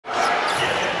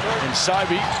And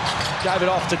Sobey gave it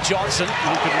off to Johnson.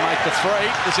 He couldn't make the three.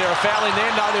 Was there a foul in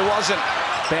there? No, there wasn't.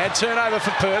 Bad turnover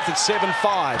for Perth at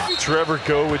 7-5. Trevor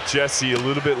go with Jesse a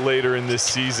little bit later in this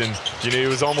season. You know, he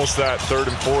was almost that third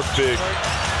and fourth pick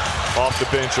off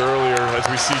the bench earlier, as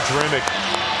we see Drmic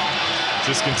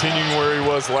just continuing where he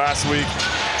was last week.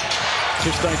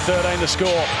 15-13 to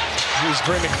score. Here's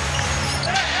Drmic.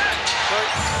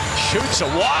 Shoots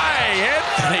away,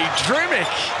 Anthony Drmic.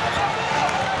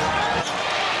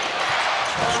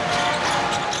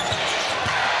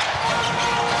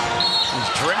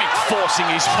 Drmic forcing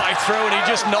his way through, and he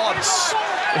just nods.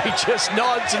 He just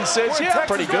nods and says, yeah,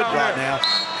 pretty good right now.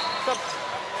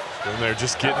 And they're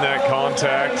just getting that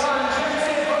contact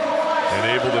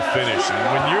and able to finish. And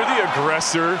when you're the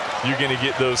aggressor, you're going to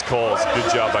get those calls.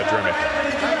 Good job by Drmic.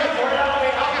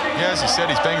 Yeah, as you said,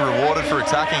 he's being rewarded for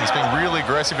attacking. He's been really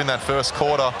aggressive in that first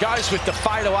quarter. Goes with the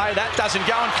fadeaway. That doesn't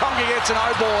go, and Conga gets an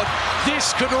O-board.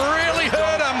 This could really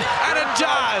hurt him, and it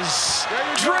does.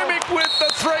 Drmic with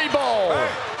the three ball.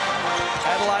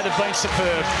 Adelaide have been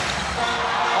superb.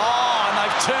 Oh, and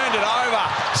they've turned it over.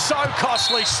 So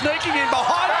costly. Sneaking in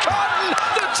behind Cotton.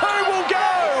 The two will go.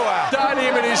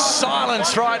 Stadium in his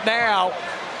silence right now.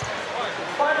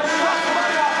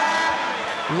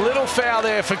 Little foul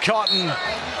there for Cotton.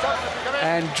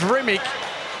 And Drmic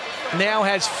now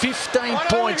has 15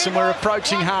 points, and we're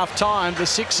approaching half-time. The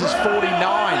Sixers 49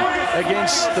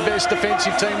 against the best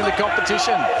defensive team in the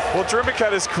competition. Well, Drmic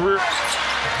had his career.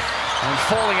 And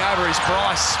falling over is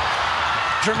Bryce.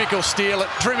 Drmic will steal it.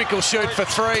 Drmic will shoot for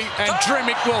three, and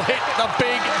Drmic will hit the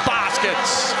big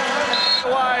baskets.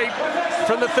 Away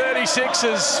from the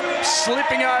 36ers,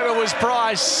 slipping over was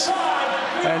Bryce.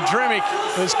 And Drmic,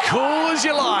 as cool as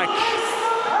you like,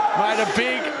 made a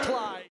big play.